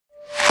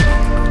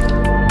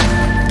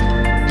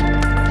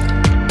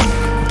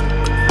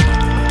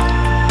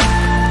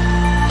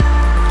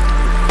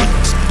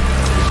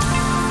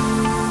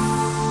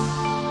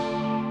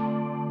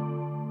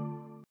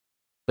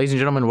Ladies and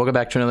gentlemen, welcome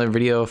back to another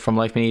video from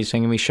Life Made Easy.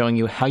 I'm going to be showing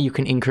you how you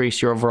can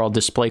increase your overall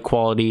display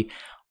quality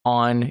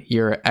on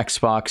your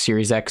Xbox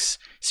Series X,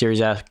 Series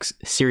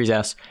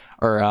S,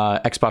 or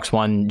Xbox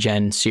One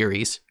Gen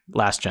Series,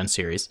 last Gen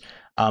Series.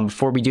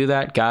 Before we do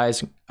that,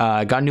 guys,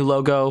 got a new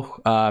logo,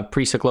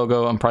 pretty sick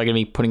logo. I'm probably going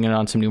to be putting it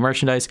on some new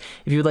merchandise.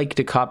 If you'd like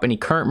to cop any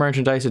current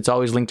merchandise, it's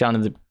always linked down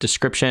in the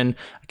description.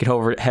 I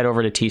could head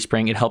over to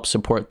Teespring. It helps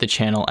support the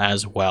channel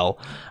as well.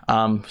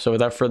 So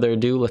without further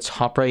ado, let's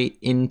hop right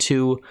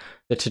into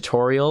the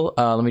tutorial.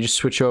 Let me just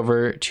switch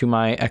over to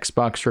my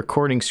Xbox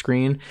recording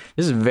screen.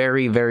 This is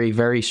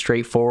very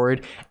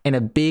straightforward, and a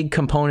big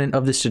component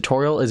of this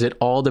tutorial is it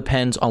all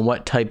depends on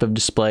what type of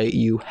display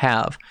you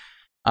have.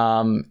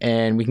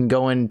 And we can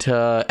go into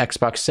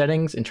Xbox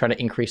settings and try to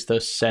increase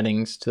those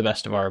settings to the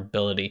best of our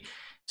ability.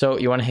 So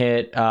you want to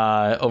hit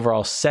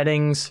overall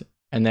settings,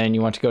 and then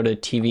you want to go to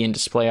TV and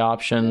display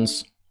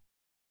options.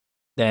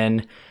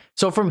 Then,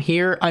 so from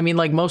here, I mean,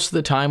 like most of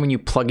the time when you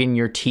plug in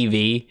your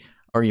TV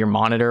or your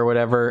monitor or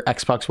whatever,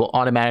 Xbox will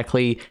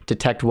automatically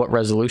detect what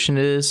resolution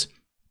it is.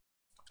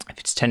 If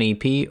it's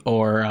 1080p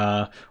or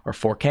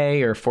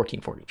 4K or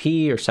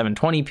 1440p or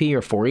 720p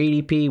or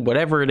 480p,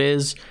 whatever it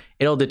is,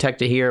 it'll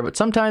detect it here, but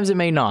sometimes it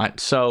may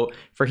not. So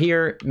for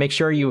here, make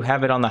sure you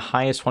have it on the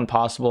highest one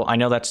possible. I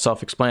know that's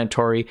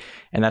self-explanatory,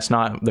 and that's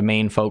not the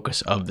main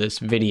focus of this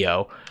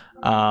video.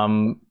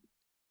 The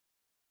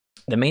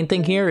main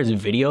thing here is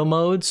video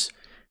modes.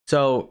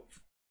 So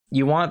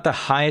you want the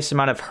highest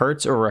amount of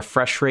hertz or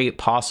refresh rate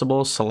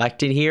possible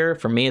selected here.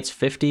 For me, it's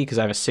 50 because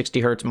I have a 60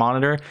 hertz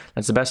monitor.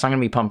 That's the best I'm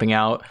going to be pumping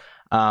out.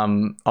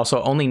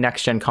 Also, only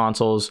next-gen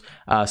consoles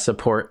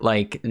support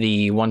like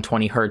the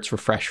 120 hertz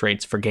refresh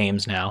rates for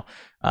games now.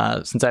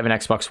 Since I have an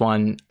Xbox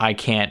One, I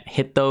can't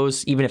hit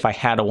those, even if I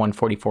had a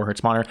 144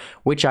 hertz monitor,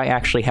 which I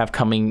actually have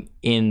coming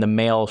in the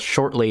mail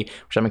shortly,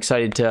 which I'm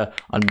excited to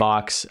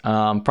unbox.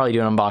 Probably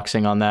do an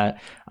unboxing on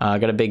that.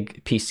 Got a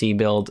big PC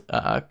build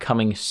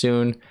coming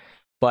soon.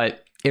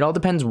 But it all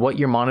depends what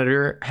your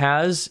monitor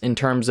has in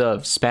terms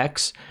of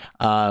specs,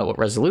 what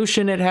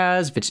resolution it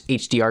has, if it's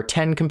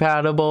HDR10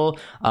 compatible,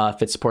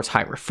 if it supports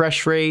high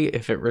refresh rate,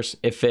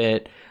 if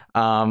it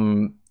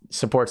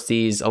supports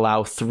these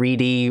allow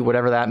 3D,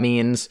 whatever that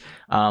means,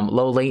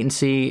 low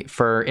latency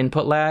for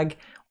input lag,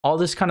 all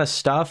this kind of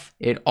stuff.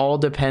 It all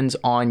depends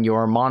on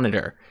your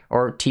monitor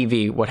or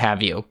TV, what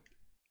have you.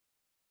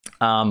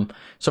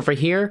 So for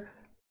here,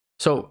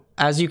 so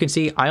as you can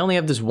see, I only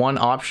have this one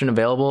option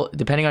available.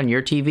 Depending on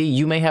your TV,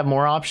 you may have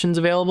more options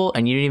available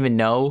and you didn't even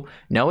know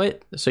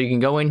it. So you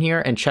can go in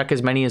here and check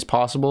as many as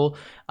possible,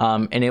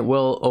 and it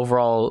will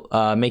overall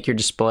make your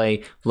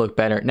display look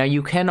better. Now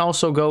you can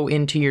also go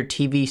into your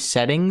TV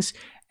settings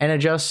and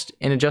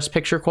adjust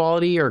picture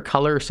quality or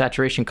color,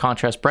 saturation,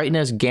 contrast,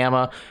 brightness,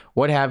 gamma,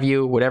 what have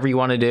you, whatever you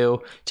want to do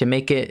to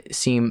make it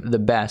seem the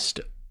best.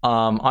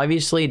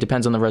 Obviously, it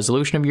depends on the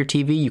resolution of your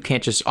TV. You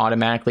can't just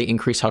automatically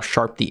increase how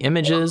sharp the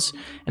image is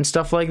and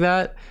stuff like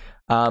that.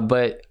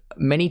 But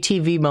many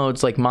TV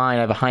modes like mine,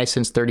 I have a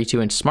Hisense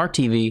 32-inch smart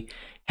TV,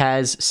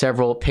 has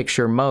several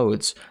picture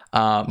modes.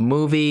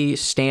 Movie,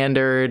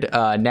 standard,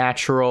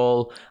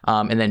 natural,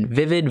 and then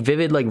vivid.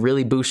 Vivid like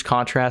really boosts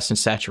contrast and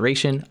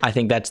saturation. I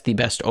think that's the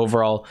best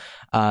overall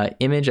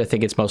image. I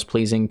think it's most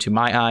pleasing to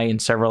my eye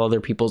and several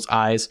other people's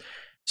eyes.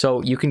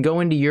 So you can go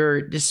into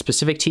your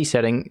specific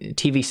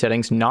TV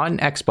settings, not an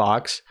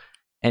Xbox,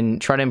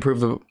 and try to improve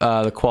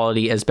the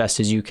quality as best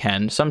as you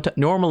can.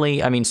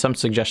 Normally, I mean, some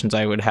suggestions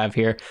I would have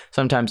here,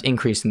 sometimes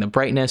increasing the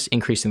brightness,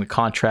 increasing the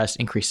contrast,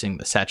 increasing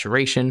the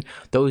saturation.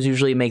 Those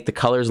usually make the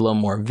colors a little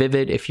more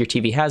vivid. If your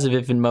TV has a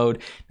vivid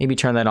mode, maybe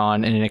turn that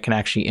on and it can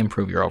actually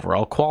improve your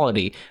overall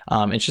quality.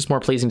 It's just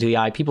more pleasing to the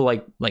eye. People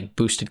like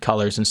boosted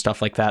colors and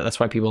stuff like that. That's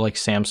why people like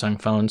Samsung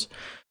phones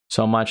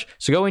so much.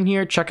 So go in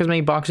here, check as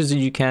many boxes as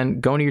you can,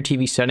 go into your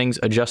TV settings,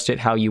 adjust it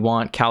how you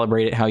want,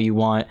 calibrate it how you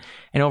want,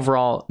 and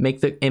overall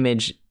make the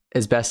image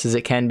as best as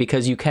it can,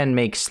 because you can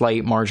make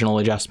slight marginal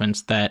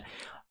adjustments that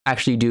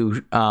actually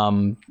do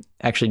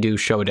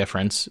show a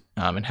difference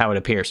in how it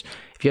appears.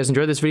 If you guys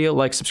enjoyed this video,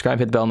 like, subscribe,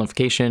 hit the bell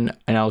notification,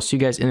 and I'll see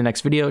you guys in the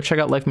next video. Check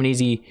out Life Made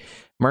Easy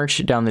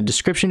merch down in the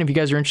description if you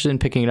guys are interested in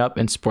picking it up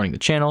and supporting the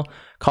channel.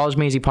 College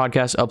Made Easy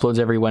podcast uploads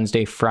every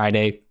Wednesday,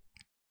 Friday,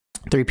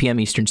 3 p.m.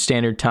 Eastern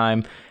Standard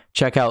Time.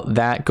 Check out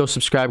that. Go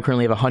subscribe.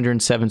 Currently have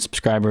 107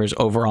 subscribers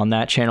over on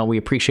that channel. We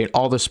appreciate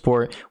all the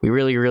support. We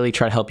really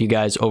try to help you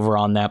guys over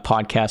on that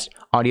podcast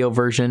audio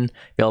version,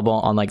 available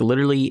on like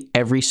literally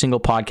every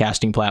single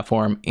podcasting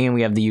platform, and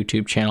we have the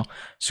YouTube channel.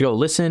 So go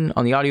listen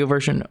on the audio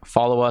version,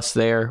 follow us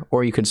there,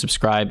 or you can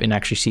subscribe and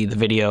actually see the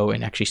video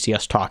and actually see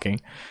us talking.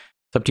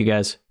 It's up to you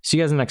guys. See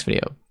you guys in the next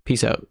video.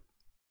 Peace out.